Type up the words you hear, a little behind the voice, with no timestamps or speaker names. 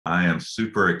I am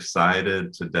super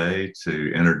excited today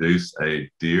to introduce a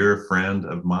dear friend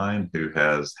of mine who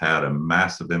has had a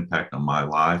massive impact on my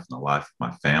life and the life of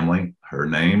my family. Her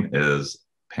name is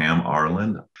Pam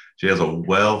Arlund. She has a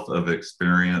wealth of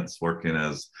experience working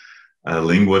as a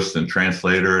linguist and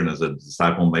translator and as a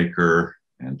disciple maker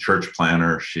and church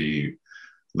planner. She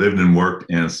lived and worked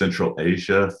in Central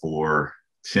Asia for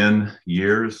 10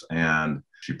 years, and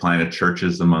she planted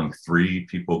churches among three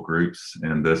people groups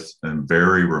in this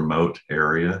very remote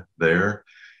area there.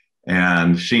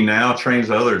 And she now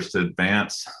trains others to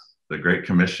advance the Great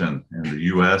Commission in the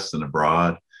US and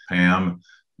abroad. Pam,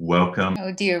 welcome.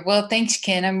 Oh dear. Well, thanks,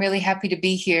 Ken. I'm really happy to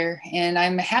be here. And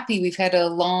I'm happy we've had a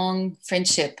long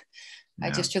friendship. I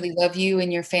Yeah. just really love you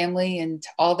and your family and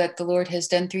all that the Lord has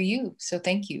done through you. So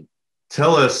thank you.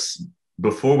 Tell us,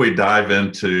 before we dive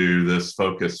into this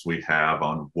focus we have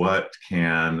on what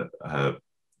can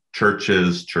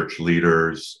churches, church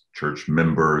leaders, church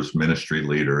members, ministry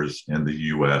leaders in the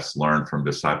US learn from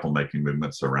disciple making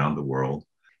movements around the world.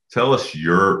 Tell us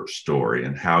your story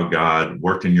and how God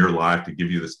worked in your life to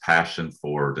give you this passion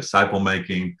for disciple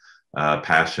making,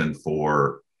 passion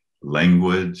for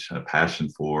language, a passion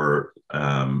for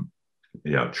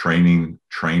training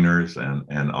trainers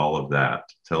and all of that.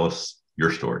 Tell us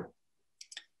your story.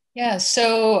 Yeah.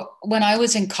 So when I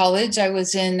was in college, I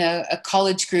was in a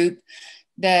college group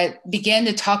that began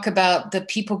to talk about the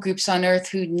people groups on earth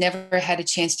who never had a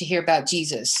chance to hear about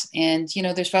Jesus. And,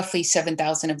 there's roughly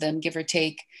 7,000 of them, give or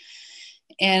take.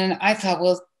 And I thought,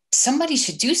 well, somebody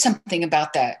should do something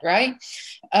about that, right?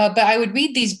 But I would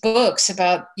read these books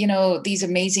about, these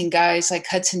amazing guys like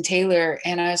Hudson Taylor.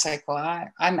 And I was like, well,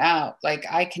 I'm out. Like,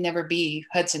 I can never be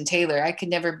Hudson Taylor. I could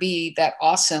never be that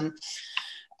awesome.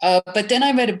 But then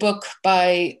I read a book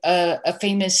by a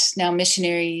famous now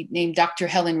missionary named Dr.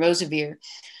 Helen Roseveare,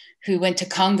 who went to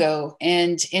Congo.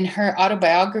 And in her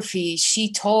autobiography,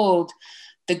 she told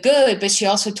the good, but she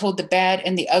also told the bad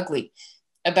and the ugly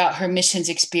about her missions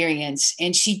experience.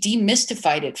 And she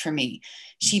demystified it for me.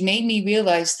 She made me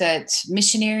realize that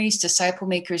missionaries, disciple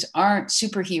makers aren't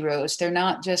superheroes. They're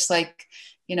not just like,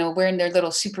 wearing their little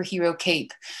superhero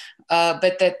cape,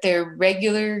 but that they're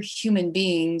regular human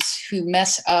beings who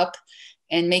mess up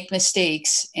and make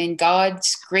mistakes. And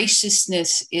God's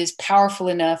graciousness is powerful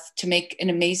enough to make an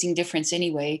amazing difference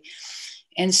anyway.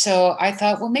 And so I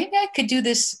thought, well, maybe I could do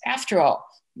this after all.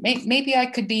 Maybe I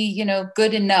could be,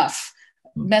 good enough,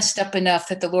 messed up enough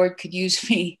that the Lord could use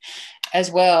me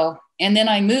as well. And then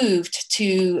I moved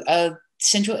to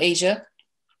Central Asia,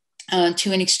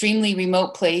 to an extremely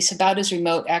remote place, about as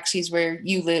remote actually as where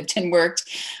you lived and worked,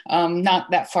 not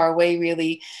that far away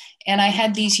really. And I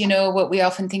had these, what we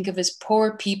often think of as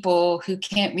poor people who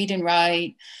can't read and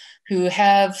write, who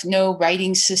have no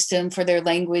writing system for their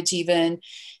language even.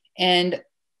 And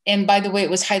by the way, it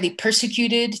was highly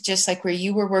persecuted, just like where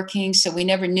you were working. So we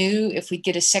never knew if we'd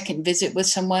get a second visit with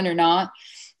someone or not,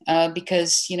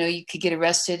 because, you could get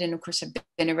arrested. And of course, I've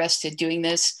been arrested doing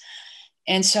this.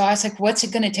 And so I was like, what's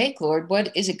it going to take, Lord?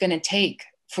 What is it going to take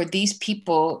for these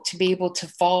people to be able to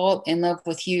fall in love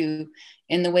with you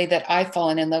in the way that I've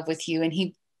fallen in love with you? And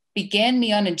he began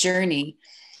me on a journey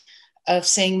of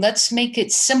saying, let's make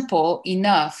it simple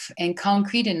enough and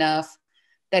concrete enough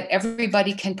that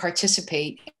everybody can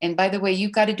participate. And by the way,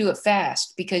 you've got to do it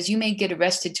fast because you may get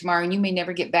arrested tomorrow and you may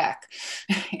never get back.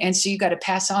 And so you got to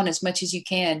pass on as much as you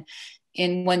can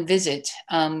in one visit.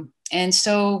 And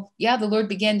so, the Lord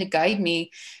began to guide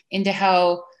me into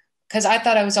how, because I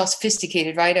thought I was all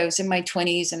sophisticated, right? I was in my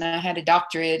 20s and I had a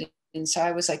doctorate. And so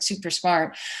I was like super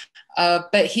smart.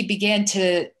 But he began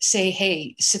to say,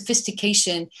 hey,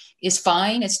 sophistication is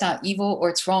fine. It's not evil or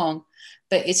it's wrong,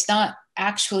 but it's not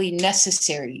actually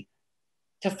necessary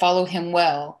to follow him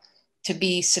well, to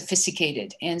be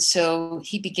sophisticated. And so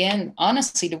he began,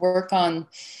 honestly, to work on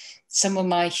some of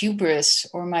my hubris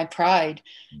or my pride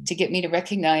to get me to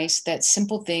recognize that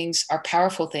simple things are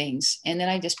powerful things. And then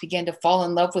I just began to fall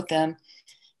in love with them.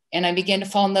 And I began to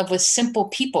fall in love with simple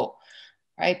people,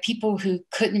 right? People who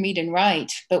couldn't read and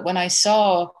write. But when I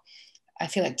saw, I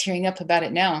feel like tearing up about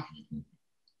it now.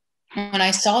 When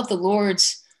I saw the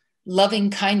Lord's loving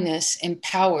kindness and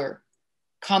power,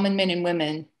 common men and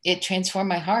women, it transformed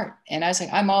my heart. And I was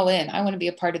like, I'm all in. I want to be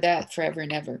a part of that forever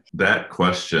and ever. That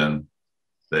question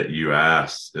that you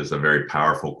asked is a very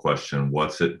powerful question.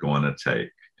 What's it going to take?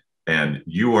 And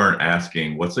you weren't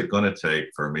asking, what's it going to take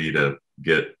for me to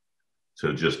get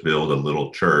to just build a little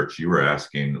church? You were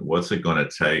asking, what's it going to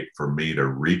take for me to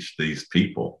reach these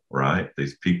people, right?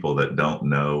 These people that don't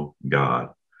know God.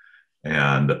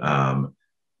 And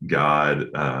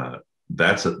God,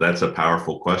 that's a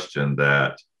powerful question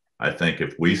that I think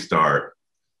if we start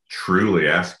truly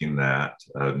asking that,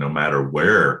 no matter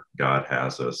where God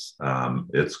has us,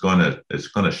 it's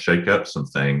gonna shake up some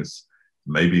things,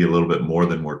 maybe a little bit more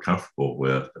than we're comfortable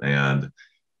with, and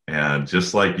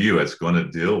just like you, it's going to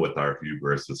deal with our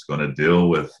hubris. It's going to deal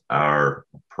with our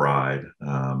pride,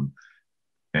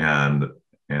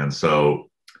 and so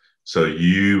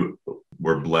you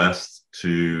were blessed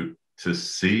to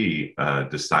see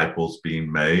disciples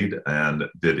being made. And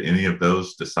did any of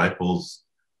those disciples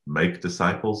make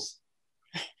disciples?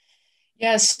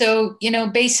 Yeah. So,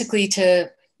 basically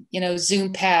to,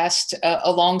 zoom past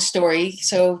a long story.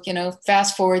 So,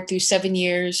 fast forward through 7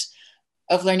 years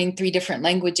of learning 3 different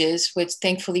languages, which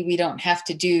thankfully we don't have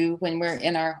to do when we're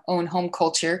in our own home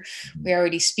culture. We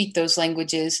already speak those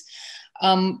languages.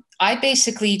 I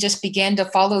basically just began to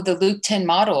follow the Luke 10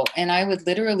 model, and I would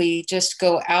literally just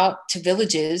go out to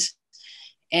villages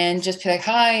and just be like,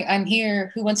 hi, I'm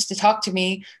here. Who wants to talk to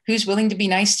me? Who's willing to be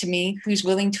nice to me? Who's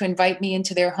willing to invite me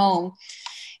into their home?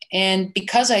 And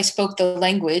because I spoke the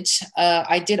language,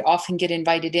 I did often get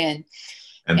invited in.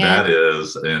 And that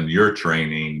is, in your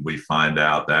training, we find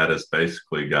out that is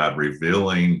basically God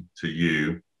revealing to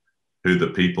you who the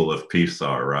people of peace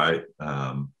are, right?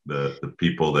 The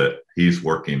people that he's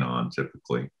working on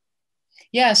typically.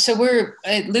 Yeah, so we're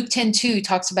Luke 10:2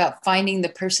 talks about finding the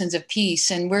persons of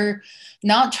peace, and we're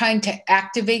not trying to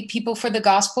activate people for the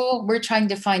gospel. We're trying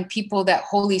to find people that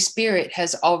Holy Spirit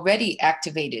has already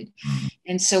activated. Mm-hmm.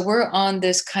 And so we're on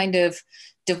this kind of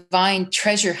divine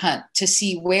treasure hunt to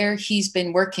see where he's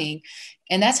been working.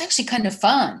 And that's actually kind of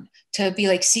fun to be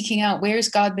like seeking out, where's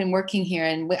God been working here?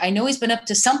 And I know he's been up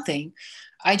to something.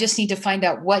 I just need to find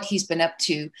out what he's been up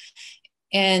to.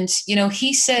 And,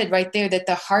 he said right there that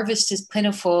the harvest is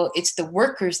plentiful. It's the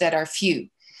workers that are few.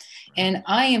 And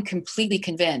I am completely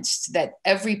convinced that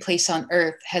every place on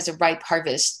earth has a ripe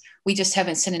harvest. We just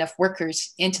haven't sent enough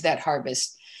workers into that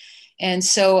harvest. And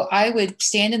so I would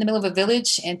stand in the middle of a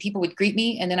village and people would greet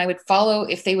me. And then I would follow,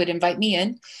 if they would invite me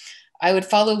in, I would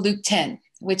follow Luke 10,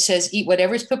 which says, eat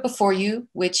whatever is put before you,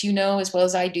 which as well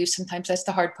as I do. Sometimes that's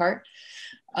the hard part.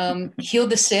 Heal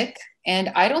the sick. And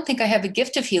I don't think I have a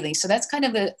gift of healing. So that's kind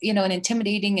of an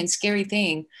intimidating and scary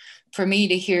thing for me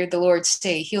to hear the Lord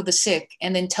say, heal the sick,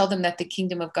 and then tell them that the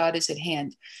kingdom of God is at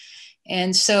hand.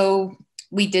 And so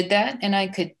we did that. And I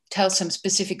could tell some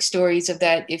specific stories of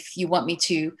that if you want me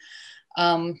to.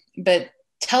 But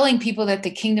telling people that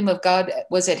the kingdom of God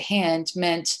was at hand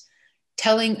meant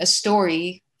telling a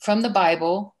story from the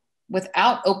Bible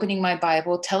without opening my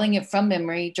Bible, telling it from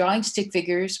memory, drawing stick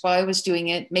figures while I was doing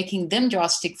it, making them draw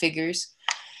stick figures,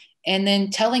 and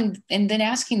then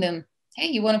asking them, hey,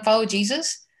 you want to follow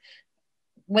Jesus?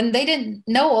 When they didn't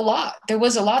know a lot, there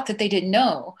was a lot that they didn't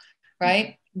know,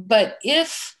 right? But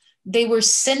if they were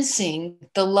sensing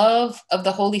the love of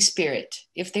the Holy Spirit,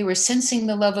 if they were sensing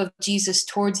the love of Jesus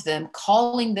towards them,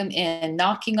 calling them in,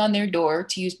 knocking on their door,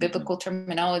 to use biblical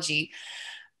terminology,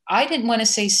 I didn't want to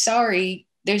say, sorry,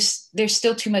 there's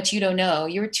still too much you don't know.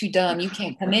 You're too dumb. You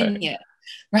can't come in yet.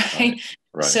 Right?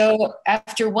 So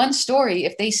after one story,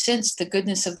 if they sensed the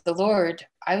goodness of the Lord,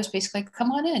 I was basically like,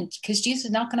 come on in, because Jesus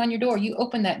is knocking on your door. You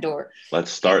open that door. Let's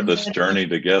start this journey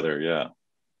together. Yeah.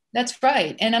 That's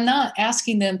right. And I'm not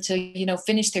asking them to,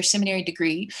 finish their seminary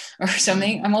degree or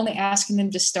something. I'm only asking them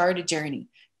to start a journey.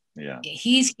 Yeah.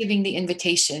 He's giving the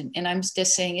invitation, and I'm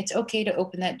just saying it's okay to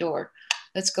open that door.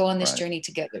 Let's go on this journey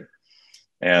together.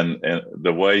 And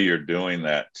the way you're doing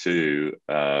that too,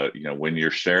 when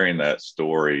you're sharing that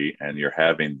story and you're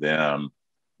having them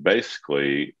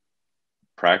basically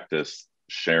practice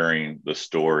sharing the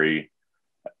story.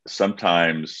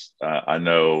 Sometimes I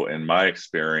know in my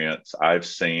experience,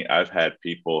 I've had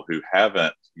people who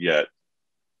haven't yet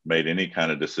made any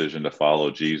kind of decision to follow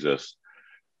Jesus.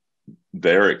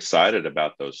 They're excited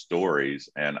about those stories.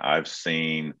 And I've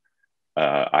seen,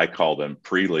 I call them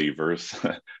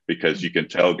pre-leavers because you can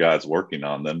tell God's working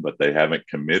on them, but they haven't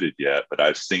committed yet. But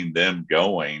I've seen them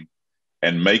going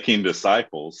and making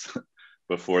disciples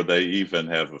before they even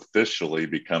have officially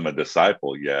become a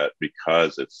disciple yet,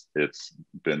 because it's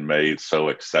been made so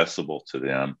accessible to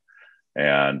them.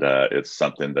 And it's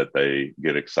something that they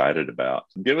get excited about.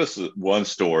 Give us one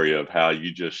story of how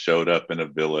you just showed up in a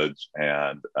village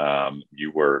and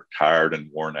you were tired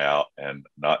and worn out and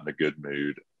not in a good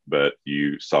mood, but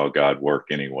you saw God work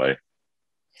anyway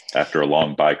after a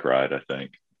long bike ride, I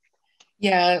think.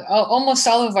 Yeah, almost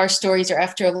all of our stories are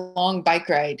after a long bike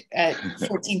ride at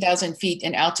 14,000 feet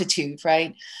in altitude,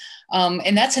 right?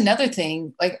 And that's another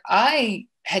thing. Like, I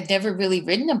had never really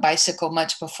ridden a bicycle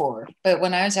much before, but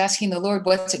when I was asking the Lord,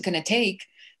 what's it going to take?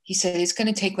 He said, it's going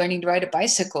to take learning to ride a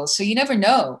bicycle. So you never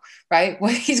know, right?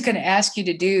 What he's going to ask you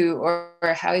to do or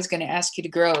how he's going to ask you to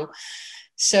grow.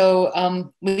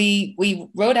 So we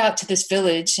rode out to this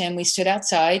village and we stood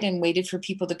outside and waited for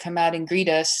people to come out and greet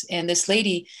us. And this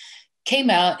lady came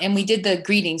out and we did the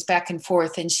greetings back and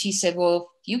forth. And she said,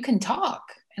 well, you can talk.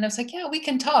 And I was like, yeah, we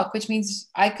can talk, which means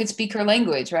I could speak her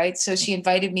language, right? So she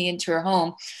invited me into her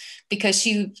home because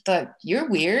she thought, you're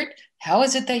weird. How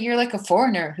is it that you're like a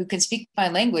foreigner who can speak my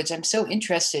language? I'm so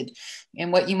interested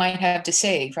in what you might have to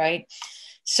say, right?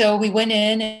 So we went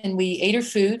in and we ate her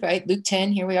food, right? Luke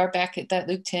 10, here we are back at that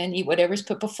Luke 10, eat whatever's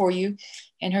put before you.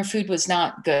 And her food was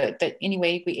not good. But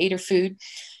anyway, we ate her food.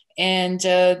 And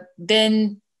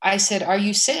then I said, are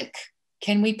you sick?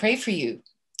 Can we pray for you?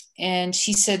 And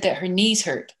she said that her knees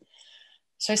hurt.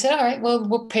 So I said, all right, well,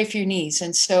 we'll pray for your knees.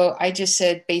 And so I just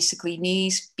said, basically,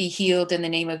 knees be healed in the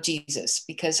name of Jesus,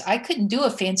 because I couldn't do a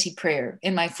fancy prayer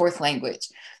in my fourth language,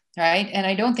 right? And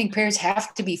I don't think prayers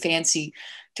have to be fancy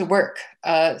to work.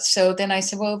 So then I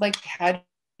said, well, like, how do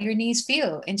your knees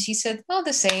feel? And she said, well,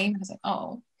 the same. I was like,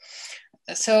 oh.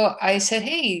 So I said,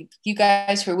 hey, you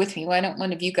guys who are with me, why don't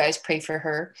one of you guys pray for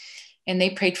her? And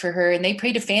they prayed for her, and they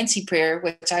prayed a fancy prayer,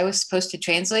 which I was supposed to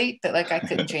translate, but like I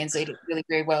couldn't translate it really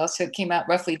very well. So it came out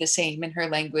roughly the same in her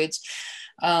language.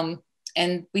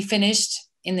 And we finished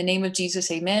in the name of Jesus,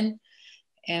 amen.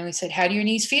 And we said, how do your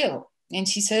knees feel? And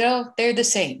she said, oh, they're the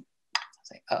same. I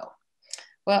was like, oh,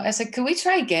 well, I said, could we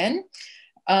try again?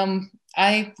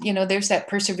 There's that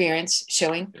perseverance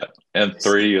showing. Yeah. And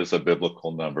 3 is a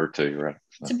biblical number too, right?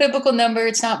 It's a biblical number.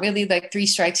 It's not really like 3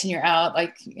 strikes and you're out,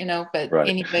 but right.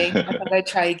 Anyway, I thought I'd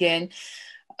try again.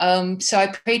 So I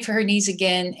prayed for her knees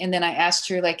again. And then I asked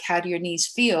her, like, how do your knees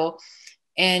feel?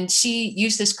 And she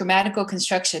used this grammatical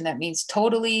construction that means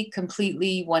totally,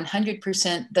 completely,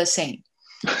 100% the same.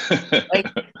 Like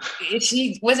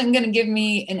she wasn't going to give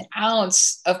me an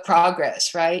ounce of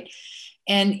progress, right?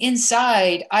 And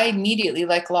inside, I immediately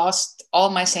lost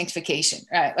all my sanctification,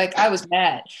 right? Like I was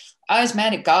mad. I was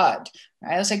mad at God.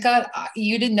 Right? I was like, God,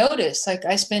 you didn't notice. Like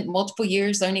I spent multiple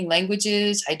years learning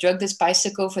languages. I drug this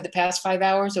bicycle for the past 5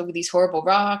 hours over these horrible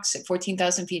rocks at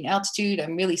 14,000 feet in altitude.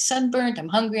 I'm really sunburnt. I'm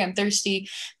hungry. I'm thirsty.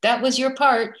 That was your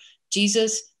part.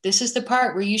 Jesus, this is the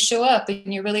part where you show up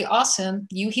and you're really awesome.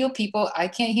 You heal people. I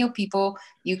can't heal people.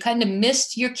 You kind of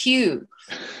missed your cue.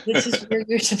 This is where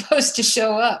you're supposed to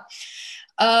show up.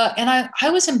 And I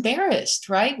was embarrassed,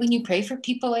 right? When you pray for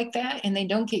people like that and they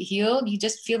don't get healed, you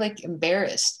just feel like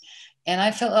embarrassed. And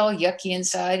I felt all yucky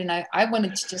inside, and I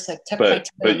wanted to just tuck my tail.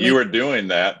 But you were doing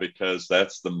that because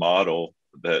that's the model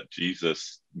that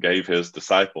Jesus gave his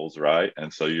disciples, right?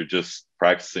 And so you're just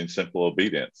practicing simple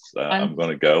obedience. I'm going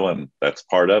to go, and that's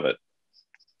part of it.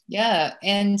 Yeah.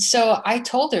 And so I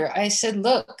told her, I said,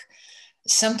 look,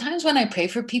 sometimes when I pray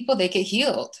for people, they get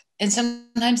healed, and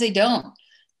sometimes they don't.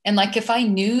 And like, if I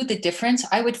knew the difference,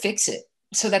 I would fix it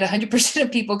so that 100%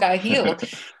 of people got healed.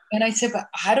 And I said, but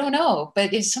I don't know.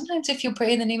 But sometimes if you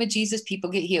pray in the name of Jesus,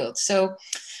 people get healed. So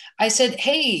I said,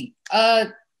 hey,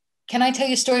 can I tell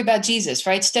you a story about Jesus,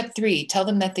 right? Step 3, tell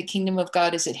them that the kingdom of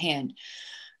God is at hand.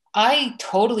 I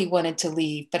totally wanted to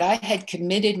leave, but I had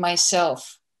committed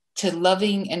myself to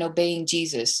loving and obeying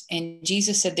Jesus. And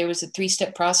Jesus said there was a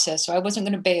 3-step process. So I wasn't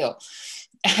going to bail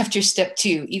after step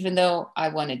 2, even though I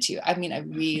wanted to. I mean, I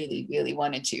really, really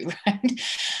wanted to,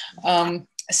 right?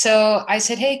 So I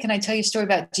said, hey, can I tell you a story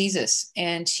about Jesus?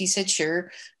 And she said,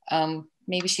 sure.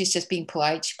 Maybe she's just being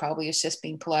polite. She probably is just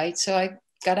being polite. So I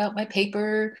got out my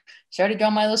paper, started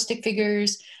drawing my little stick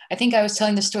figures. I think I was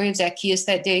telling the story of Zacchaeus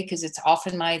that day because it's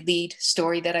often my lead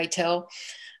story that I tell.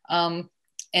 And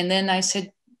then I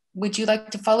said, would you like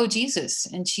to follow Jesus?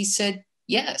 And she said,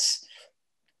 yes.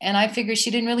 And I figured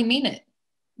she didn't really mean it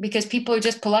because people are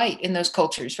just polite in those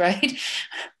cultures, right?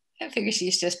 I figured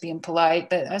she's just being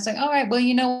polite, but I was like, all right, well,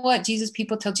 you know what? Jesus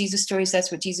people tell Jesus stories.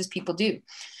 That's what Jesus people do.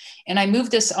 And I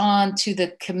moved us on to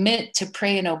the commit to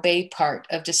pray and obey part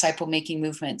of disciple making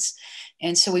movements.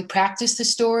 And so we practiced the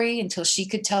story until she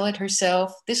could tell it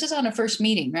herself. This was on a first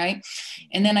meeting, right?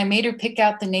 And then I made her pick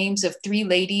out the names of 3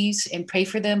 ladies and pray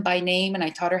for them by name. And I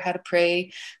taught her how to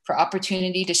pray for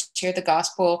opportunity to share the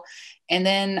gospel. And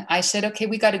then I said, okay,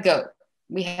 we got to go.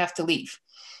 We have to leave.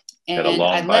 And a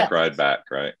long bike ride back,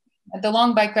 right? The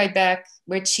long bike ride back,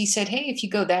 where she said, hey, if you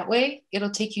go that way,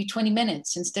 it'll take you 20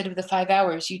 minutes instead of the 5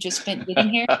 hours you just spent getting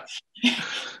here.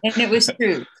 And it was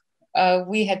true.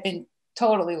 We had been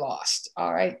totally lost.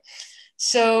 All right.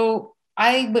 So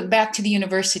I went back to the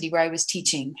university where I was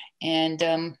teaching,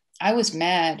 and I was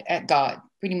mad at God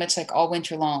pretty much like all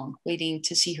winter long, waiting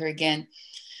to see her again.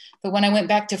 But when I went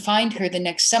back to find her the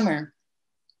next summer,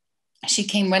 she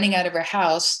came running out of her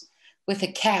house with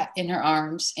a cat in her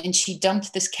arms, and she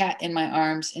dumped this cat in my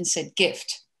arms and said,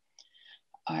 gift.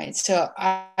 All right. So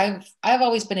I've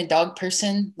always been a dog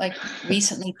person. Like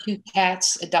recently, 2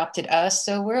 cats adopted us.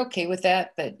 So we're okay with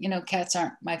that. But, cats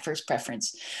aren't my first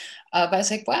preference. But I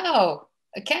was like, wow,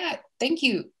 a cat. Thank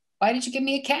you. Why did you give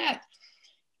me a cat?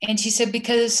 And she said,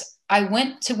 because I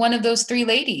went to one of those 3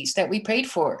 ladies that we prayed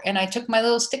for. And I took my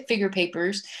little stick figure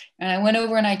papers and I went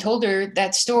over and I told her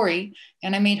that story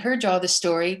and I made her draw the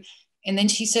story. And then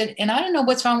she said, and I don't know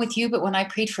what's wrong with you, but when I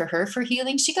prayed for her for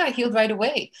healing, she got healed right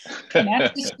away. And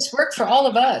that's just worked for all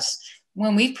of us.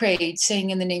 When we prayed,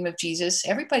 saying in the name of Jesus,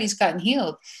 everybody's gotten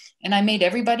healed. And I made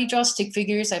everybody draw stick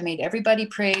figures. I made everybody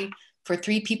pray for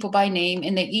 3 people by name.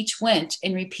 And they each went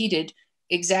and repeated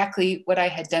exactly what I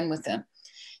had done with them.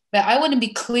 But I want to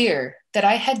be clear that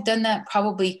I had done that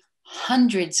probably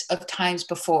hundreds of times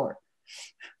before.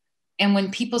 And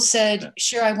when people said,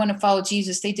 sure, I want to follow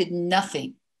Jesus, they did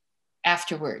nothing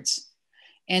afterwards.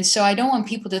 And so I don't want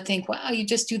people to think, wow, you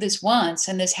just do this once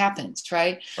and this happens,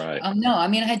 right? Right. No, I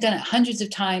mean, I had done it hundreds of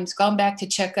times, gone back to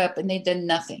check up, and they'd done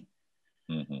nothing.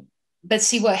 Mm-hmm. But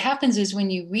see, what happens is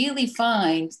when you really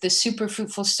find the super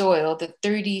fruitful soil, the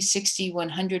 30, 60,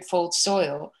 100-fold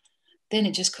soil, then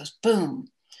it just goes boom.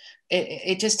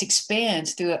 It just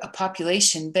expands through a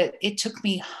population. But it took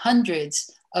me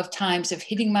hundreds of times of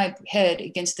hitting my head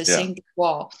against the same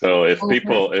wall. So if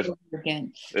people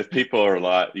are a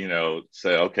lot,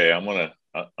 say, okay, I'm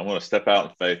gonna step out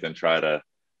in faith and try to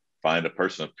find a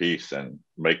person of peace and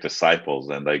make disciples,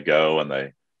 and they go and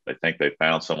they think they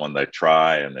found someone, they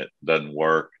try and it doesn't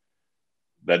work,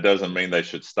 that doesn't mean they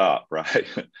should stop, right?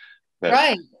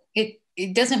 Right.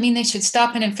 It doesn't mean they should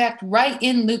stop. And in fact, right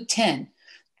in Luke 10,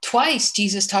 twice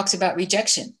Jesus talks about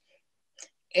rejection.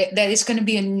 That is going to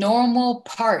be a normal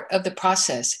part of the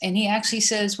process. And he actually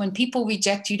says, when people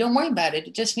reject you, don't worry about it.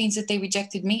 It just means that they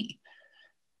rejected me.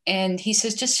 And he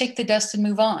says, just shake the dust and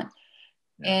move on.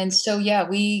 Yeah. And so,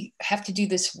 we have to do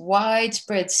this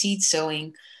widespread seed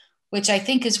sowing, which I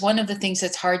think is one of the things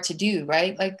that's hard to do,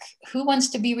 right? Like, who wants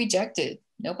to be rejected?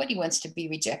 Nobody wants to be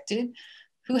rejected.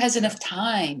 Who has enough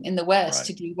time in the West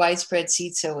to do widespread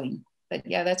seed sowing? But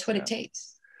that's what it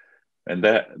takes. And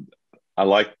that, I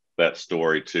like that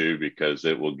story too, because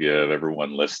it will give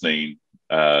everyone listening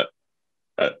a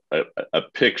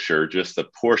picture, just a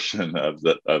portion of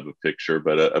a picture,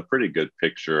 but a pretty good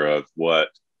picture of what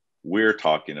we're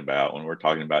talking about when we're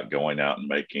talking about going out and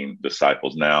making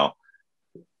disciples. Now,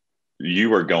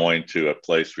 you were going to a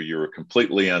place where you were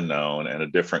completely unknown and a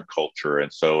different culture.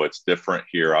 And so it's different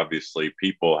here. Obviously,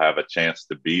 people have a chance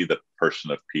to be the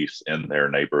person of peace in their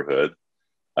neighborhood.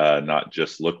 Not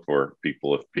just look for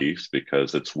people of peace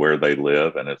because it's where they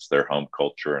live and it's their home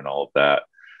culture and all of that.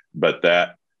 But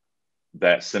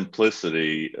that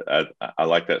simplicity, I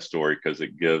like that story because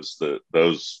it gives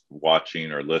those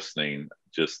watching or listening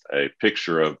just a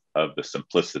picture of the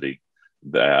simplicity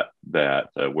that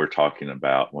we're talking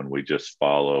about when we just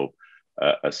follow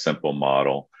a simple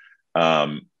model.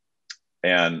 And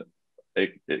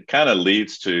it kind of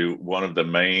leads to one of the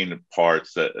main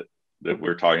parts that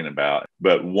we're talking about.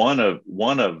 But one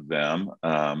of them,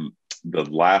 the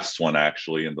last one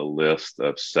actually in the list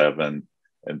of 7,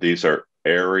 and these are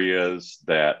areas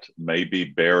that may be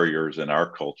barriers in our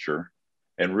culture,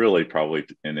 and really probably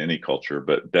in any culture,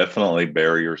 but definitely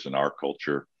barriers in our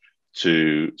culture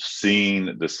to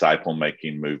seeing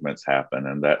disciple-making movements happen.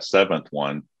 And that 7th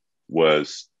one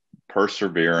was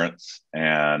perseverance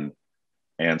and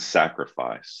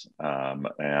sacrifice.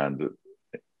 And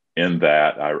in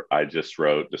that, I just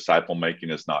wrote, disciple making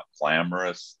is not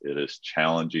glamorous. It is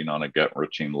challenging on a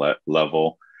gut-wrenching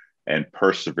level, and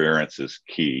perseverance is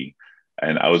key.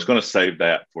 And I was going to save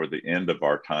that for the end of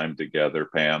our time together,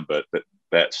 Pam, but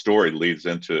that story leads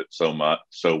into it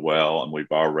so well, and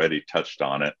we've already touched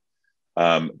on it.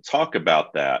 Talk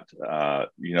about that.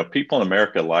 People in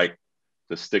America like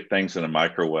to stick things in a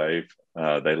microwave.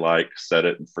 They like set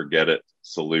it and forget it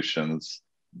solutions.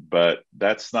 But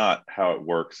that's not how it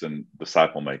works in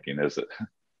disciple making, is it?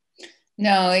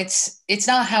 No, it's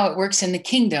not how it works in the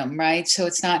kingdom, right? So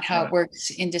it's not how it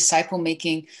works in disciple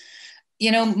making.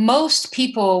 Most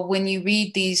people, when you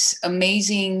read these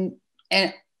amazing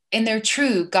and they're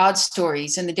true God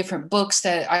stories and the different books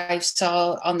that I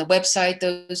saw on the website,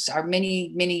 those are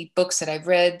many, many books that I've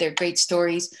read. They're great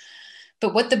stories.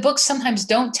 But what the books sometimes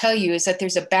don't tell you is that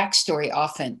there's a backstory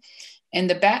often. And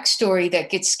the backstory that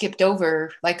gets skipped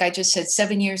over, like I just said,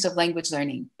 7 years of language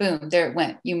learning, boom, there it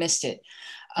went. You missed it.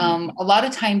 A lot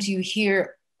of times you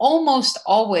hear almost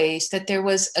always that there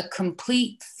was a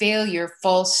complete failure,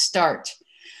 false start.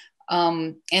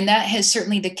 And that has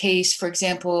certainly the case. For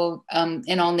example,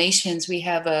 in All Nations, we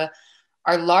have a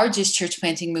our largest church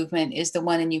planting movement is the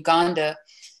one in Uganda,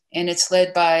 and it's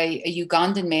led by a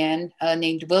Ugandan man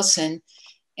named Wilson.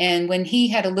 And when he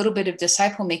had a little bit of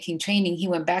disciple making training, he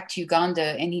went back to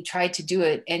Uganda and he tried to do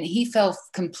it. And he fell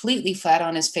completely flat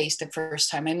on his face the first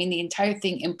time. I mean, the entire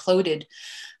thing imploded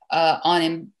on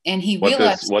him. And he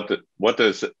realized. What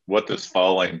does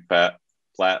falling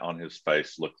flat on his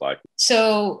face look like?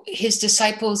 So his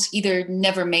disciples either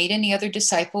never made any other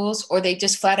disciples, or they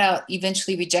just flat out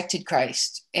eventually rejected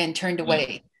Christ and turned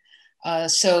away.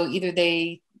 So either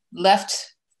they left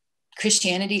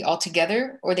Christianity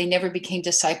altogether, or they never became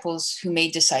disciples who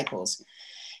made disciples.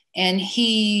 And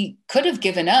he could have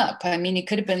given up. I mean, he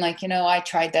could have been like, I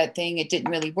tried that thing. It didn't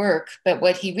really work. But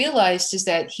what he realized is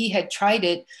that he had tried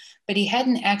it, but he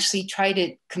hadn't actually tried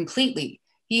it completely.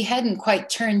 He hadn't quite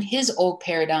turned his old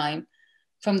paradigm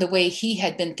from the way he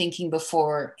had been thinking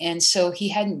before. And so he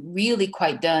hadn't really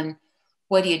quite done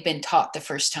what he had been taught the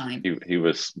first time. He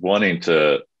was wanting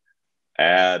to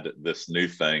add this new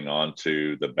thing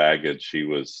onto the baggage he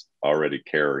was already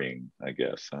carrying, I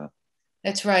guess. Huh?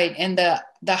 That's right. And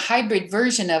the hybrid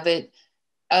version of it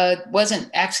wasn't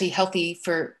actually healthy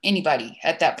for anybody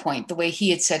at that point, the way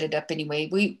he had set it up anyway.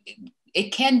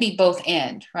 It can be both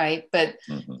and, right? But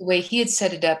the way he had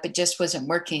set it up, it just wasn't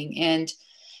working. And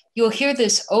you'll hear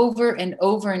this over and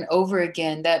over and over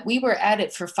again, that we were at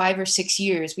it for 5 or 6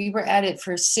 years. We were at it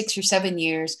for 6 or 7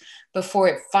 years before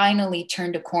it finally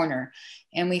turned a corner.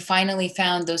 And we finally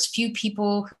found those few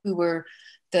people who were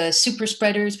the super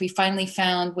spreaders. We finally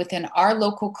found within our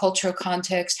local cultural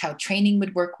context how training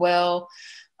would work well.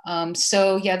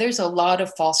 So yeah, there's a lot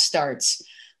of false starts.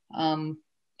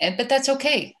 But that's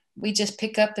okay. We just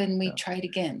pick up and we try it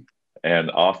again. And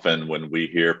often when we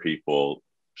hear people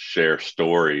share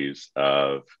stories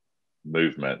of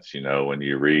movements, when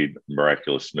you read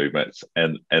miraculous movements,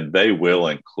 and they will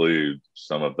include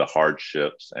some of the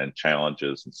hardships and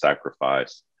challenges and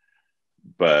sacrifice,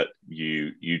 but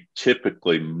you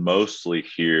typically mostly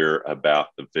hear about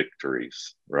the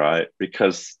victories, right?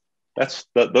 Because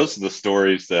those are the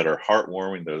stories that are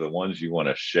heartwarming. They're the ones you want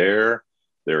to share.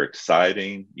 They're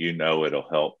exciting. It'll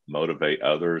help motivate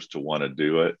others to want to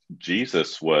do it.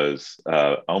 Jesus was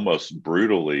almost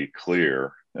brutally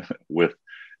clear with,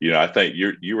 I think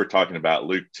you were talking about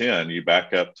Luke 10. You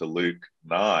back up to Luke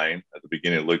 9, at the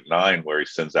beginning of Luke 9, where he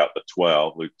sends out the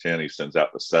 12. Luke 10, he sends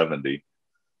out the 70.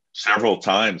 Several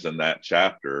times in that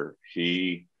chapter,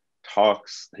 he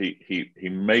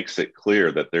makes it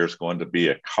clear that there's going to be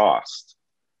a cost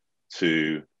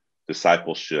to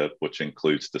discipleship, which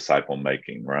includes disciple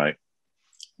making, right?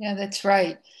 Yeah, that's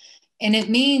right. And it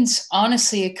means,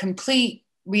 honestly, a complete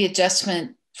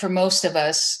readjustment for most of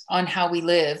us on how we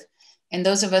live. And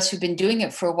those of us who've been doing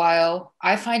it for a while,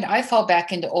 I find I fall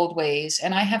back into old ways,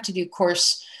 and I have to do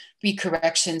course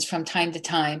recorrections from time to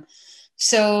time.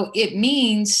 So it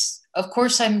means, of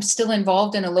course, I'm still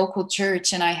involved in a local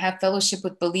church and I have fellowship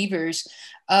with believers,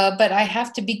 but I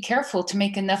have to be careful to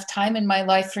make enough time in my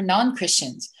life for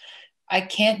non-Christians. I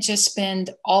can't just spend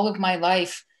all of my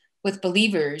life with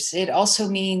believers. It also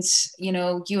means,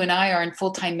 you and I are in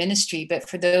full-time ministry, but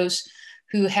for those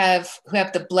who have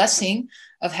the blessing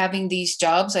of having these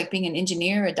jobs, like being an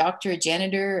engineer, a doctor, a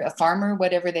janitor, a farmer,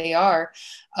 whatever they are,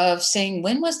 of saying,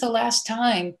 when was the last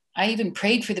time I even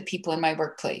prayed for the people in my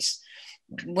workplace?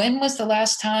 When was the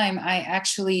last time I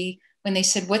actually, when they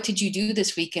said, what did you do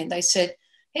this weekend? I said,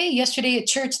 hey, yesterday at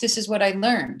church, this is what I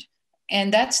learned.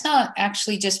 And that's not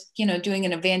actually just, doing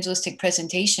an evangelistic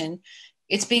presentation.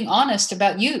 It's being honest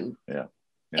about you. Yeah.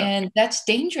 And that's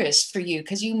dangerous for you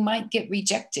because you might get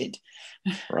rejected.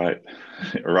 Right.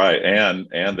 And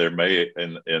there may,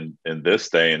 in this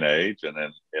day and age and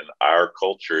in our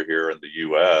culture here in the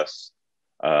U.S.,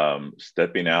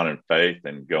 stepping out in faith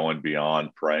and going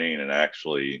beyond praying and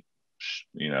actually,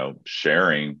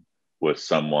 sharing with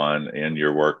someone in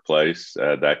your workplace,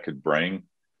 that could bring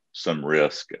some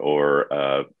risk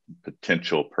or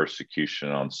potential persecution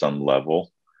on some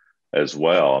level as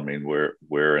well. I mean,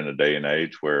 we're in a day and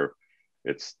age where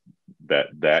it's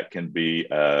that can be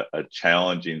a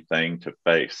challenging thing to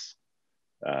face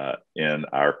in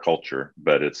our culture,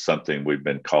 but it's something we've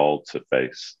been called to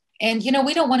face. And,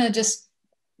 we don't want to just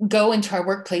go into our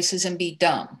workplaces and be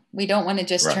dumb. We don't want to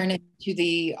just turn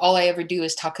into all I ever do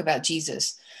is talk about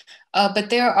Jesus. But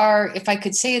there are, if I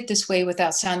could say it this way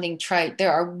without sounding trite,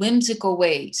 there are whimsical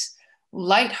ways,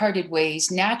 lighthearted ways,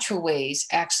 natural ways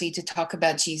actually to talk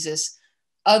about Jesus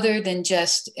other than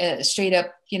just a straight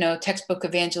up, textbook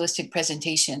evangelistic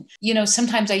presentation.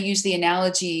 Sometimes I use the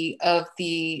analogy of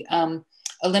the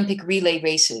Olympic relay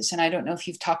races, and I don't know if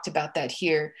you've talked about that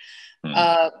here.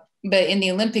 But in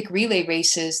the Olympic relay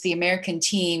races, the American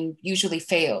team usually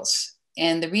fails.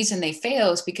 And the reason they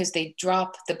fail is because they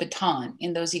drop the baton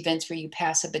in those events where you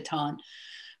pass a baton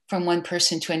from one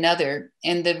person to another.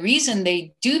 And the reason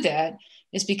they do that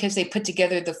is because they put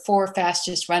together the 4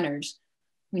 fastest runners.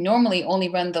 We normally only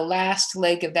run the last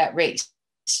leg of that race.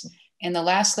 And the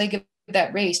last leg of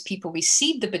that race, people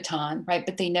receive the baton, right?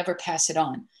 But they never pass it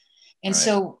on. And Right.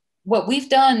 so what we've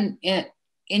done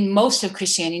in most of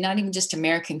Christianity, not even just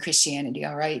American Christianity,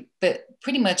 all right, but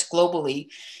pretty much globally,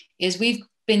 is we've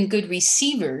been good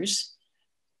receivers,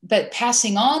 but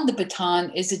passing on the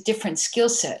baton is a different skill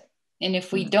set. And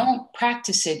if we don't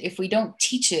practice it, if we don't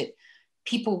teach it,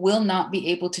 people will not be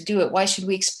able to do it. Why should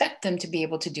we expect them to be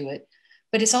able to do it?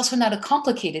 But it's also not a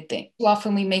complicated thing. Too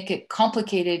often we make it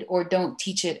complicated or don't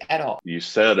teach it at all. You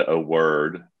said a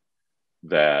word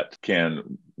that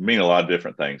can mean a lot of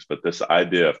different things, but this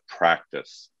idea of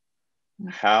practice.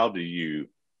 How do you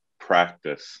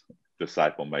practice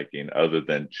disciple making other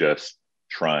than just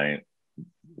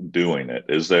doing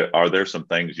it? Are there some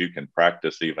things you can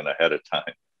practice even ahead of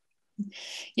time?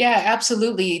 Yeah,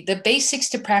 absolutely. The basics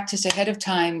to practice ahead of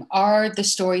time are the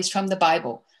stories from the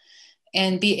Bible,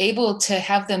 and be able to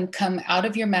have them come out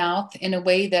of your mouth in a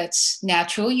way that's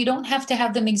natural. You don't have to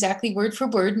have them exactly word for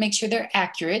word. Make sure they're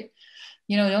accurate.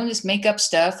 Don't just make up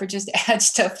stuff or just add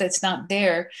stuff that's not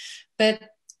there, but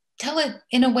tell it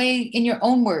in a way, in your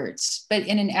own words, but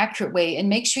in an accurate way, and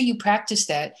make sure you practice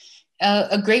that.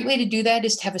 A great way to do that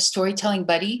is to have a storytelling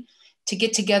buddy, to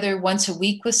get together once a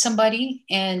week with somebody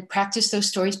and practice those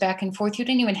stories back and forth. You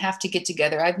don't even have to get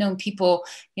together. I've known people,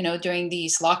 during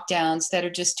these lockdowns that are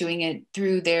just doing it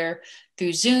through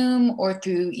Zoom or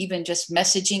through even just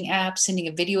messaging apps, sending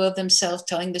a video of themselves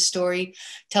telling the story.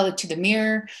 Tell it to the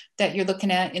mirror that you're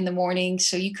looking at in the morning,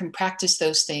 so you can practice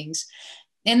those things.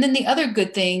 And then the other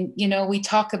good thing, we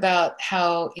talk about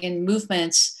how in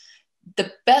movements,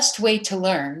 the best way to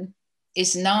learn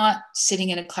is not sitting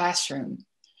in a classroom,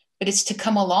 but it's to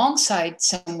come alongside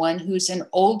someone who's an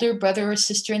older brother or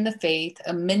sister in the faith,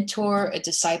 a mentor, a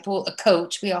disciple, a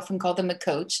coach. We often call them a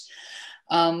coach.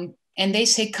 And they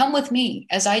say, come with me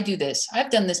as I do this.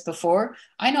 I've done this before.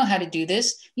 I know how to do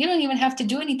this. You don't even have to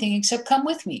do anything except come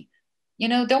with me.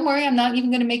 Don't worry, I'm not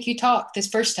even going to make you talk this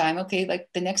first time. Okay, like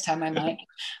the next time I might.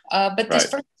 But this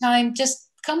Right. first time, just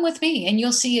come with me and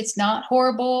you'll see it's not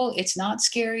horrible. It's not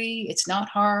scary. It's not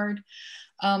hard.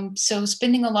 So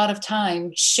spending a lot of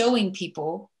time showing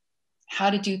people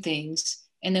how to do things.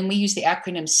 And then we use the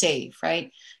acronym SAVE,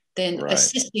 right? Then Right.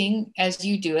 assisting as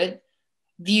you do it,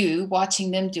 view, watching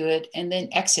them do it, and then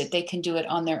exit. They can do it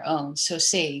on their own. So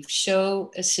SAVE,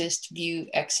 show, assist, view,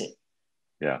 exit.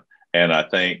 Yeah. And I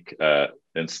think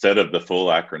instead of the full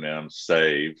acronym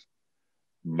SAVE,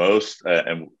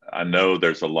 and I know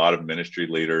there's a lot of ministry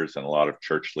leaders and a lot of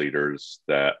church leaders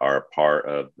that are a part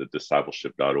of the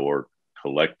discipleship.org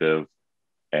collective.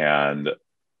 And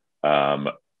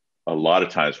a lot of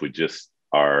times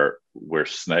we're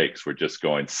snakes. We're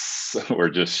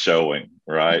just showing,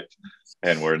 right?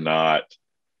 And we're not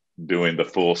doing the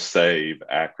full SAVE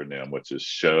acronym, which is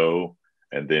show,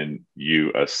 and then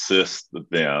you assist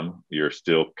them. You're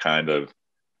still kind of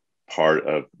part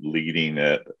of leading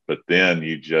it, but then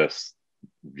you just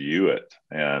view it.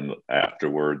 And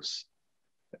afterwards,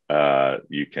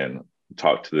 you can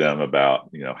talk to them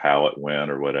about, how it went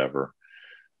or whatever.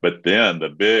 But then the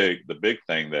big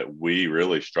thing that we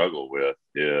really struggle with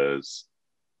is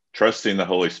trusting the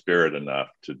Holy Spirit enough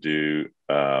to do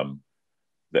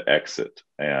the exit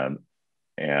and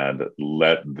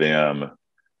let them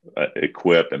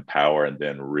equip, empower, and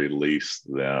then release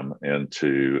them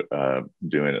into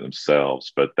doing it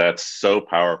themselves. But that's so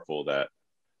powerful,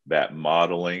 that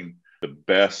modeling. The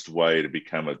best way to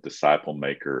become a disciple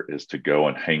maker is to go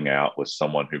and hang out with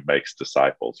someone who makes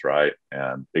disciples, right?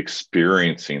 And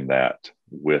experiencing that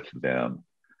with them.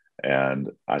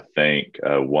 And I think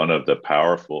one of the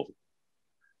powerful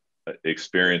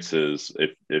experiences,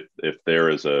 if there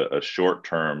is a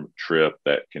short-term trip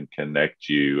that can connect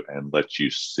you and let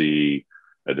you see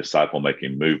a disciple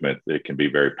making movement, it can be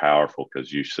very powerful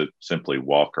because you should simply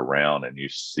walk around and you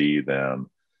see them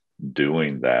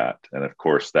doing that. And of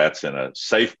course, that's in a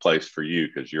safe place for you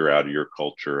because you're out of your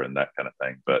culture and that kind of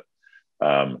thing.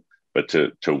 But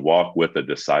to walk with a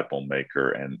disciple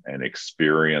maker and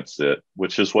experience it,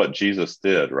 which is what Jesus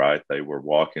did, right? They were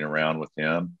walking around with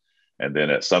him. And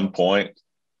then at some point,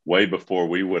 way before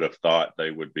we would have thought they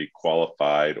would be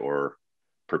qualified or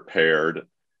prepared,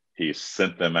 he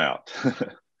sent them out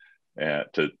and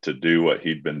to do what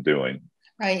he'd been doing.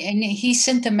 Right. And he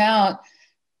sent them out,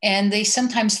 and they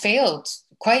sometimes failed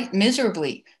quite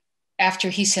miserably after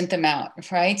he sent them out,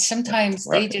 right? Sometimes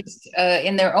Right. they just,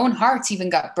 in their own hearts, even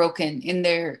got broken in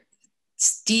their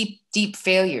deep, deep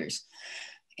failures.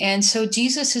 And so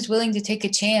Jesus is willing to take a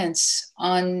chance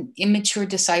on immature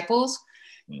disciples.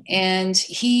 Mm-hmm. And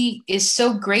he is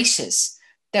so gracious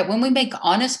that when we make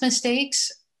honest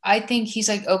mistakes, I think he's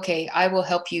like, okay, I will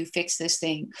help you fix this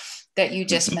thing that you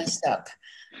just messed up.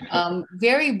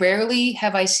 Very rarely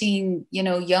have I seen,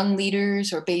 young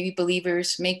leaders or baby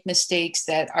believers make mistakes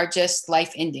that are just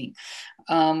life ending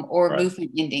or Right.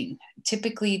 movement ending.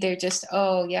 Typically, they're just,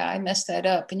 oh, yeah, I messed that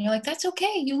up. And you're like, that's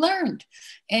okay. You learned.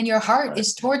 And your heart Right.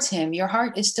 is towards him. Your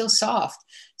heart is still soft.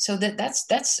 So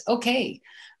that's okay.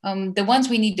 The ones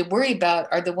we need to worry about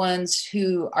are the ones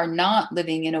who are not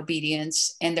living in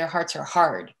obedience and their hearts are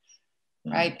hard.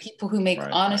 Right? People who make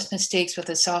honest mistakes with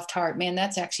a soft heart, man,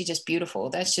 that's actually just beautiful.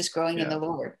 That's just growing in the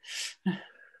Lord.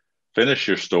 Finish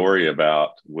your story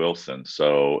about Wilson.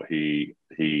 So he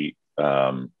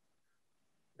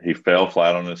fell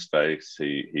flat on his face.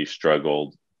 He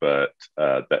struggled, but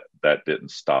that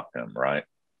didn't stop him, right?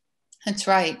 That's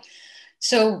right.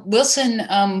 So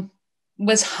Wilson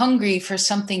was hungry for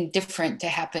something different to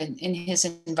happen in his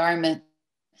environment.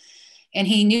 And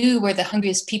he knew where the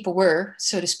hungriest people were,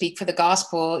 so to speak, for the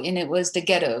gospel, and it was the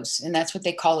ghettos, and that's what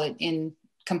they call it in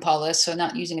Kampala, so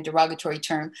not using a derogatory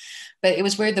term, but it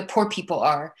was where the poor people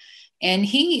are. And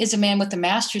he is a man with a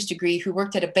master's degree who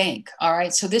worked at a bank. All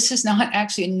right, so this is not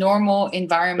actually a normal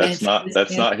environment.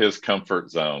 That's not his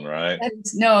comfort zone, right?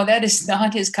 That is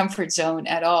not his comfort zone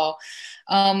at all.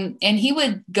 And he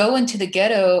would go into the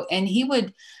ghetto, and he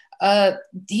would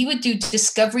do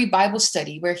discovery Bible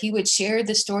study where he would share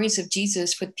the stories of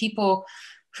Jesus with people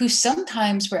who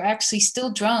sometimes were actually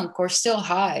still drunk or still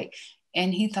high.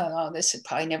 And he thought, oh, this is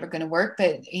probably never going to work,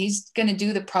 but he's going to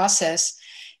do the process.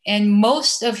 And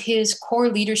most of his core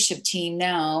leadership team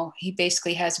now, he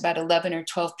basically has about 11 or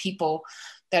 12 people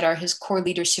that are his core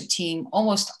leadership team.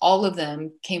 Almost all of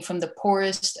them came from the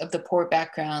poorest of the poor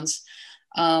backgrounds,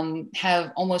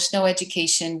 have almost no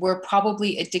education, were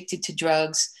probably addicted to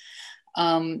drugs.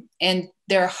 And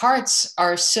their hearts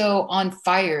are so on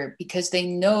fire because they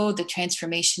know the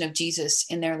transformation of Jesus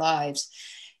in their lives.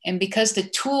 And because the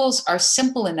tools are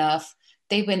simple enough,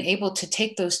 they've been able to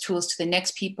take those tools to the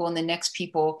next people and the next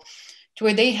people, to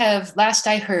where they have, last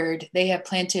I heard, they have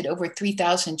planted over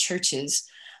 3,000 churches,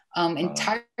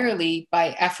 entirely by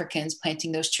Africans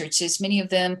planting those churches. Many of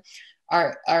them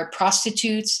are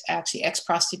prostitutes, actually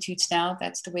ex-prostitutes now.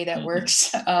 That's the way that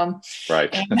works.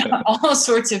 Right. And all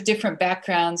sorts of different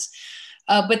backgrounds.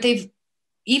 But they've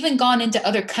even gone into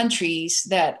other countries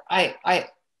that I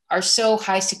are so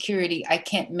high security, I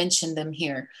can't mention them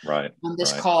here on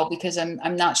this call because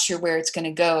I'm not sure where it's going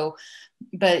to go.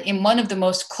 But in one of the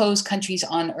most closed countries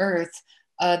on earth,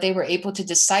 they were able to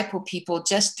disciple people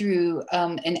just through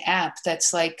an app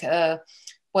that's like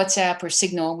WhatsApp or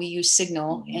Signal. We use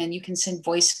Signal, and you can send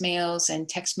voicemails and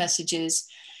text messages,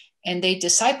 and they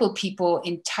disciple people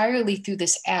entirely through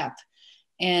this app.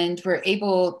 And we're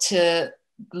able to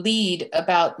lead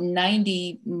about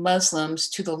 90 Muslims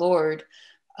to the Lord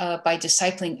by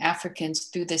discipling Africans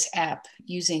through this app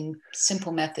using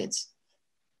simple methods.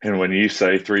 And when you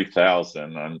say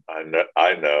 3,000,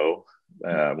 I know,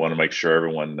 I want to make sure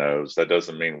everyone knows that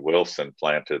doesn't mean Wilson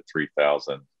planted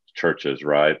 3,000 churches,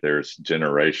 right? There's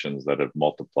generations that have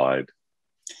multiplied.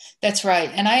 That's right.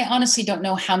 And I honestly don't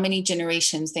know how many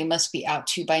generations they must be out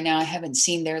to by now. I haven't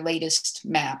seen their latest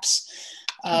maps,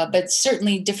 but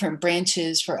certainly different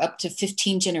branches for up to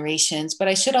 15 generations. But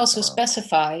I should also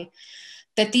specify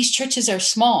that these churches are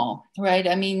small, right?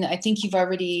 I mean, I think you've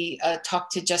already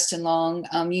talked to Justin Long.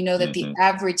 You know that the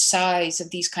average size of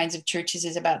these kinds of churches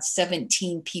is about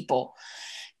 17 people.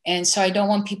 And so I don't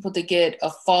want people to get a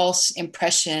false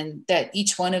impression that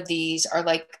each one of these are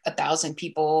like 1,000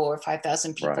 people or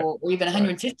 5,000 people or even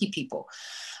 150 people.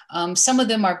 Some of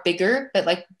them are bigger, but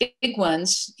like big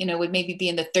ones, would maybe be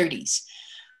in the 30s.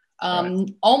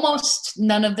 Almost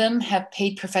none of them have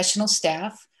paid professional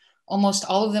staff. Almost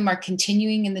all of them are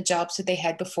continuing in the jobs that they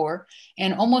had before.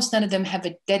 And almost none of them have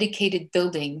a dedicated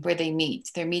building where they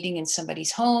meet. They're meeting in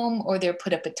somebody's home, or they're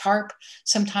put up a tarp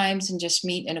sometimes and just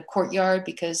meet in a courtyard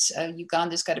because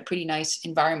Uganda's got a pretty nice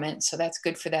environment. So that's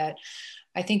good for that.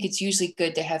 I think it's usually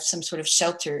good to have some sort of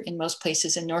shelter in most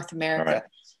places in North America.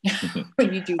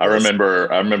 When you do I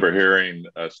remember hearing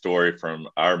a story from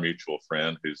our mutual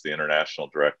friend who's the international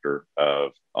director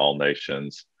of All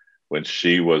Nations, when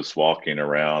she was walking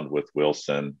around with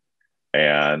Wilson,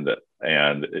 and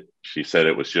she said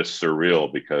it was just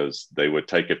surreal because they would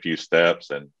take a few steps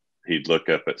and he'd look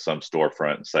up at some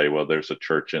storefront and say, well, there's a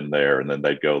church in there. And then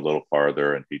they'd go a little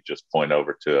farther and he'd just point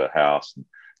over to a house and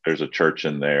there's a church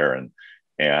in there,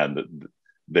 and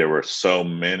there were so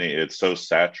many. It's so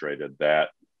saturated, that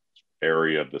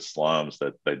area of the slums,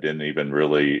 that they didn't even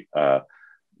really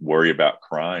worry about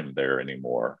crime there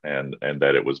anymore, and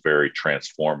that it was very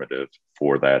transformative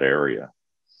for that area.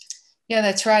 Yeah,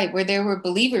 that's right. Where there were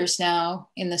believers now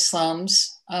in the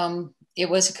slums, it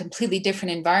was a completely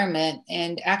different environment.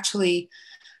 And actually,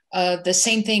 the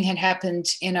same thing had happened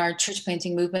in our church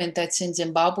planting movement that's in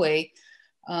Zimbabwe.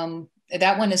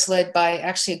 That one is led by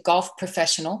actually a golf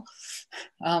professional.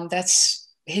 That's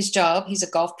his job. He's a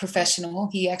golf professional.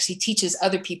 He actually teaches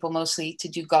other people mostly to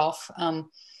do golf.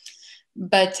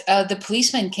 But the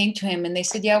policemen came to him and they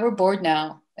said, yeah, we're bored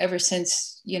now. Ever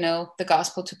since, the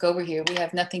gospel took over here, we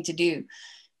have nothing to do.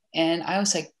 And I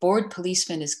was like, bored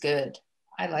policeman is good.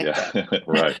 I like that.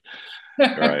 Right.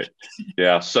 Right.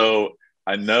 Yeah. So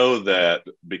I know that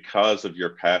because of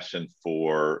your passion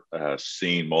for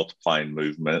seeing multiplying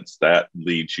movements, that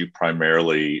leads you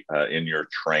primarily in your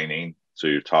training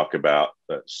to talk about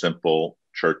simple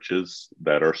churches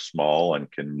that are small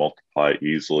and can multiply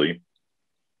easily.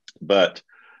 But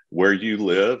where you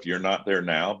live, you're not there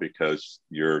now because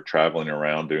you're traveling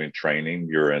around doing training.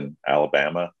 You're in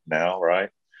Alabama now, right?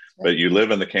 But you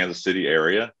live in the Kansas City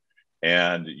area,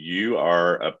 and you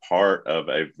are a part of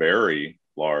a very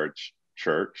large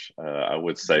church. I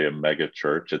would say a mega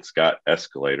church. It's got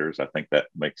escalators. I think that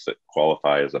makes it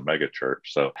qualify as a mega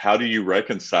church. So how do you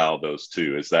reconcile those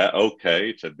two? Is that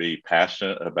okay to be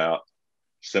passionate about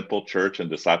simple church and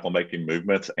disciple making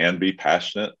movements and be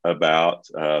passionate about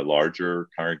larger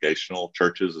congregational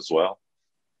churches as well?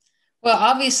 Well,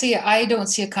 obviously, I don't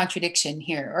see a contradiction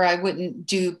here, or I wouldn't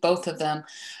do both of them.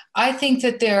 I think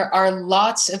that there are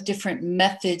lots of different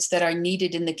methods that are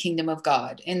needed in the kingdom of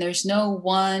God, and there's no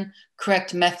one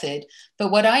correct method.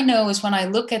 But what I know is when I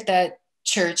look at that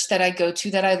church that I go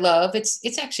to that I love,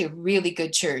 it's actually a really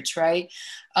good church, right?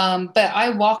 But I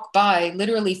walk by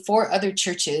literally 4 other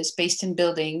churches based in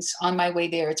buildings on my way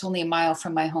there. It's only a mile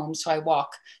from my home, so I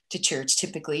walk to church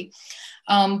typically.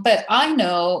 But I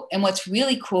know, and what's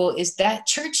really cool is that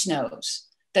church knows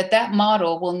that that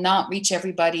model will not reach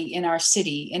everybody in our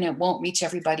city, and it won't reach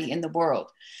everybody in the world.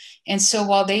 And so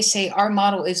while they say our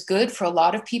model is good for a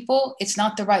lot of people, it's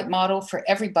not the right model for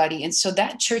everybody. And so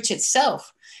that church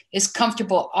itself is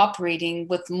comfortable operating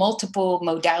with multiple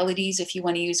modalities, if you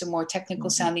want to use a more technical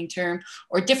sounding term,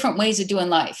 or different ways of doing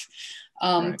life.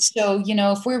 Right. So,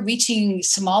 if we're reaching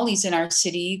Somalis in our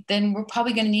city, then we're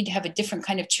probably going to need to have a different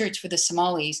kind of church for the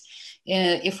Somalis.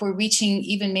 If we're reaching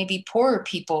even maybe poorer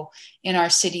people in our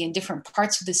city, in different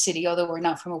parts of the city, although we're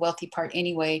not from a wealthy part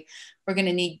anyway, we're going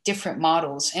to need different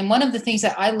models. And one of the things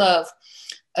that I love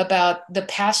about the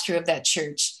pastor of that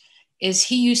church is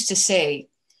he used to say,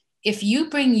 if you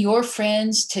bring your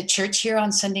friends to church here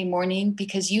on Sunday morning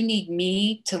because you need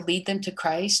me to lead them to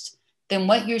Christ, then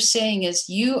what you're saying is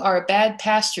you are a bad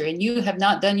pastor and you have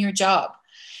not done your job.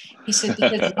 He said,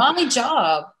 because my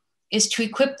job is to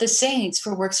equip the saints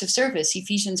for works of service,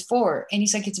 Ephesians 4. And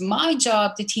he's like, it's my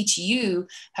job to teach you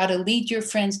how to lead your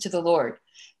friends to the Lord.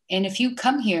 And if you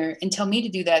come here and tell me to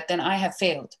do that, then I have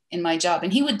failed in my job.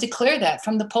 And he would declare that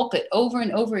from the pulpit over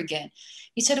and over again.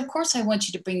 He said, of course, I want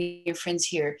you to bring your friends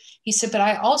here. He said, but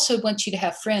I also want you to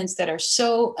have friends that are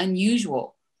so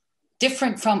unusual,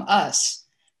 different from us,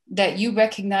 that you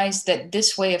recognize that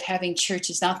this way of having church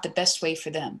is not the best way for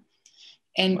them.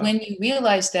 And Wow. when you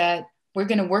realize that, we're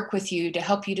going to work with you to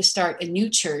help you to start a new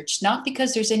church, not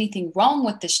because there's anything wrong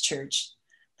with this church,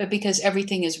 but because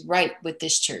everything is right with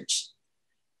this church.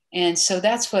 And so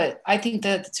that's what I think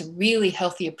that it's a really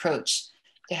healthy approach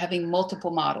to having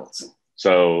multiple models.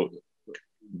 So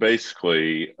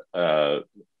basically,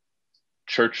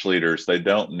 church leaders, they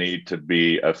don't need to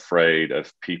be afraid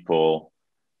of people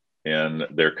in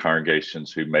their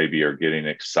congregations who maybe are getting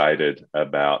excited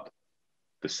about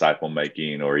disciple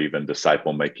making or even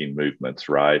disciple making movements,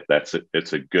 right?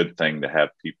 It's a good thing to have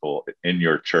people in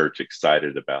your church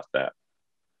excited about that.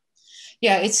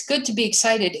 Yeah, it's good to be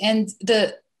excited. And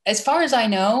as far as I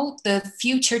know, the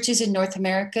few churches in North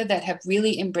America that have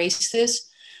really embraced this,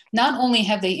 not only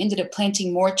have they ended up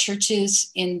planting more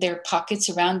churches in their pockets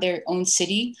around their own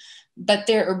city, but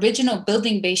their original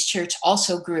building-based church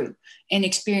also grew and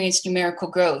experienced numerical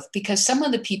growth, because some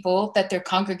of the people that their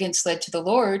congregants led to the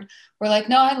Lord were like,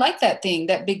 no, I like that thing,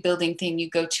 that big building thing you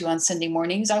go to on Sunday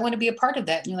mornings. I want to be a part of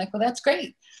that. And you're like, well, that's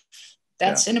great.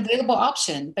 That's an available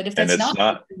option. But if that's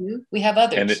not for you, we have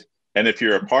others. And if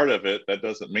you're a part of it, that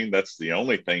doesn't mean that's the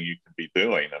only thing you can be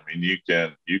doing. I mean, you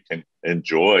can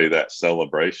enjoy that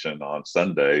celebration on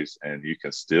Sundays, and you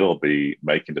can still be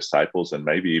making disciples and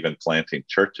maybe even planting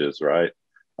churches, right,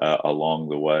 along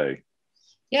the way.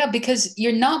 Yeah, because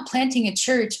you're not planting a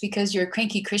church because you're a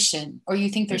cranky Christian or you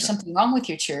think there's something wrong with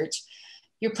your church.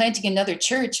 You're planting another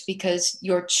church because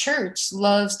your church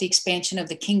loves the expansion of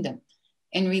the kingdom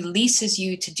and releases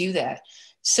you to do that.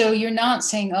 So you're not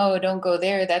saying, oh, don't go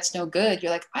there. That's no good.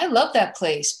 You're like, I love that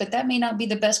place, but that may not be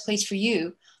the best place for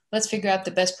you. Let's figure out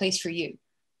the best place for you.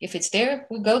 If it's there,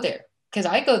 we'll go there because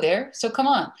I go there. So come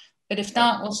on. But if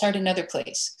not, we'll start another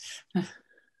place.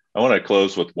 I want to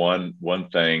close with one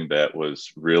thing that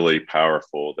was really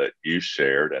powerful that you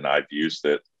shared, and I've used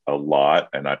it a lot,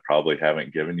 and I probably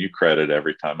haven't given you credit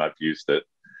every time I've used it,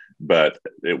 but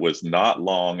it was not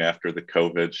long after the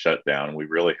COVID shutdown. We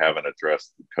really haven't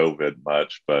addressed COVID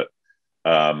much, but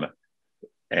and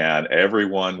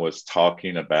everyone was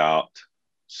talking about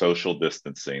social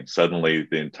distancing. Suddenly,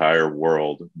 the entire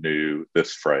world knew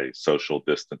this phrase, social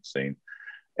distancing,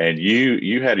 and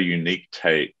you had a unique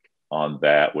take on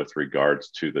that with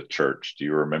regards to the church. Do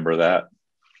you remember that?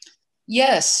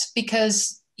 Yes,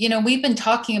 because, we've been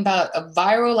talking about a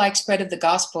viral like spread of the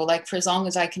gospel, like for as long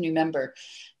as I can remember.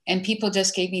 And people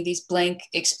just gave me these blank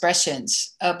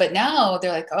expressions. But now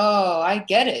they're like, oh, I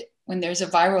get it when there's a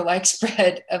viral like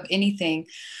spread of anything.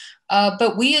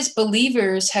 But we as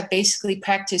believers have basically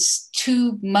practiced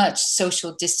too much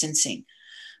social distancing.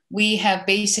 We have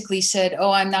basically said,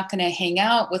 oh, I'm not going to hang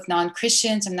out with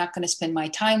non-Christians. I'm not going to spend my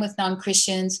time with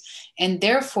non-Christians. And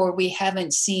therefore, we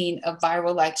haven't seen a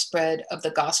viral like spread of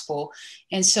the gospel.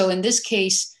 And so in this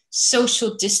case,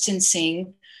 social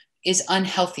distancing is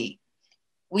unhealthy.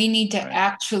 We need to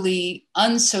actually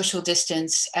unsocial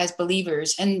distance as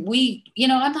believers. And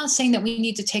I'm not saying that we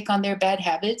need to take on their bad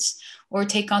habits or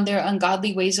take on their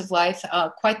ungodly ways of life.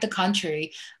 Quite the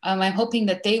contrary. I'm hoping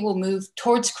that they will move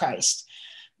towards Christ.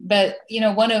 But,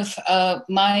 one of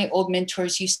my old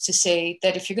mentors used to say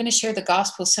that if you're going to share the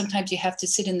gospel, sometimes you have to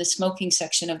sit in the smoking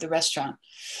section of the restaurant.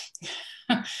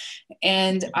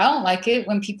 And I don't like it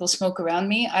when people smoke around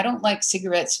me. I don't like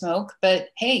cigarette smoke. But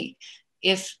hey,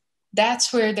 if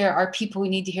that's where there are people who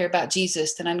need to hear about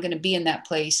Jesus, then I'm going to be in that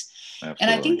place. Absolutely. And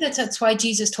I think that's why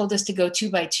Jesus told us to go 2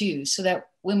 by 2, so that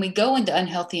when we go into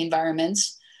unhealthy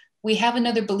environments, we have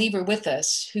another believer with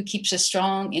us who keeps us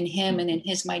strong in him and in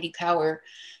his mighty power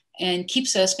and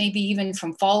keeps us maybe even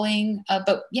from falling.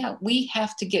 But yeah, we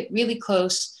have to get really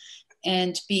close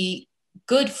and be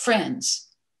good friends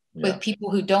with people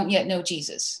who don't yet know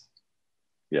Jesus.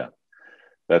 Yeah,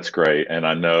 that's great. And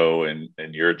I know in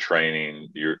your training,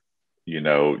 you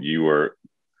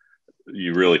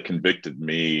really convicted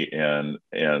me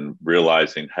in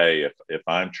realizing, hey, if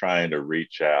I'm trying to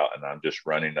reach out and I'm just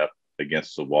running up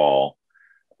against the wall,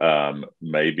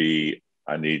 maybe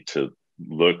I need to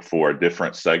look for a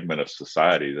different segment of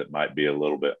society that might be a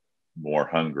little bit more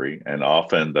hungry. And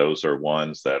often those are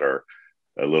ones that are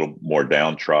a little more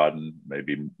downtrodden,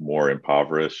 maybe more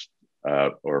impoverished,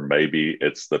 or maybe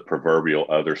it's the proverbial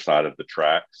other side of the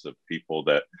tracks of people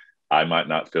that I might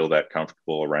not feel that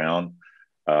comfortable around.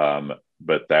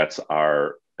 But that's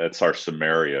our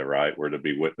Samaria, right? We're to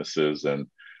be witnesses in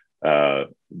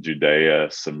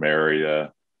Judea,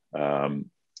 Samaria,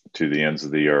 to the ends of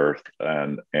the earth,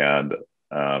 and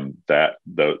that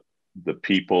the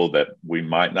people that we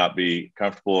might not be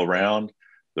comfortable around,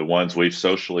 the ones we've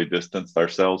socially distanced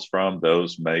ourselves from,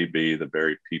 those may be the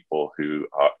very people who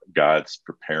God's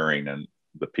preparing, and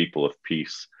the people of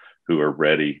peace who are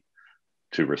ready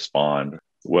to respond.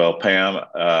 Well, Pam,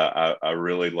 I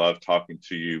really love talking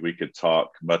to you. We could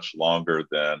talk much longer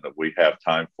than we have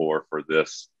time for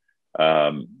this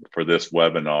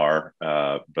webinar,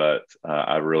 but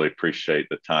I really appreciate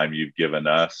the time you've given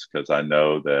us, because I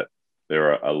know that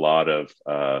there are a lot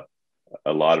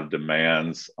of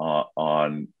demands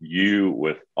on you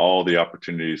with all the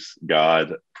opportunities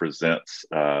God presents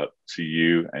to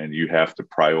you, and you have to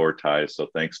prioritize. So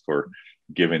thanks for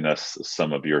giving us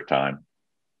some of your time.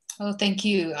 Oh, thank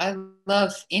you. I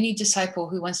love any disciple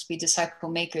who wants to be a disciple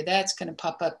maker. That's going to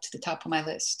pop up to the top of my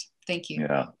list. Thank you.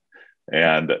 Yeah.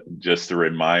 And just a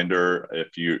reminder,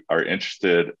 if you are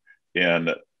interested in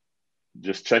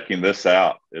just checking this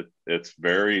out, it's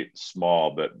very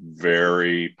small, but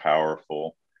very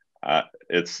powerful.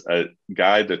 It's a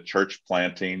guide to church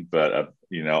planting, but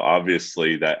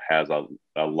obviously that has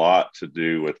a lot to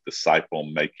do with disciple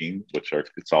making,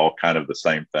 it's all kind of the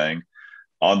same thing.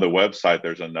 On the website,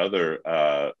 there's another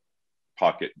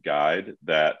pocket guide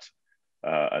that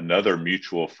another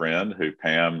mutual friend who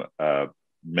Pam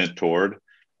mentored,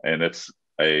 and it's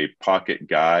a pocket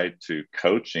guide to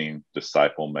coaching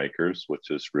disciple makers,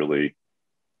 which is really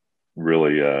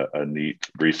a neat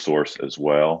resource as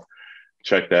well.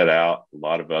 Check that out. A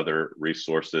lot of other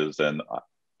resources, and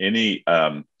any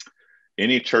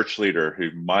any church leader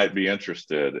who might be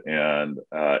interested in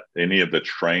any of the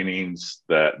trainings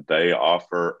that they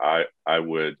offer, I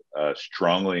would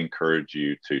strongly encourage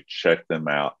you to check them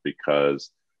out,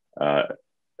 because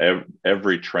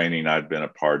every training I've been a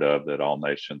part of that All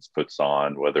Nations puts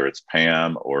on, whether it's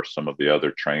Pam or some of the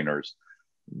other trainers,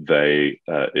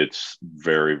 it's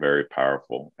very, very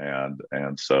powerful.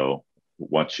 And so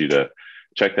want you to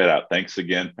check that out. Thanks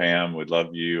again, Pam. We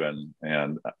love you.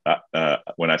 And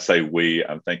when I say we,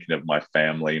 I'm thinking of my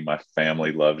family. My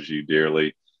family loves you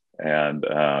dearly, and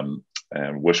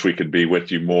wish we could be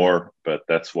with you more, but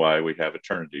that's why we have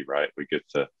eternity, right?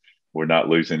 We're not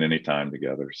losing any time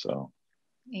together. So.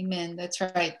 Amen. That's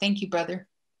right. Thank you, brother.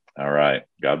 All right.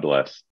 God bless.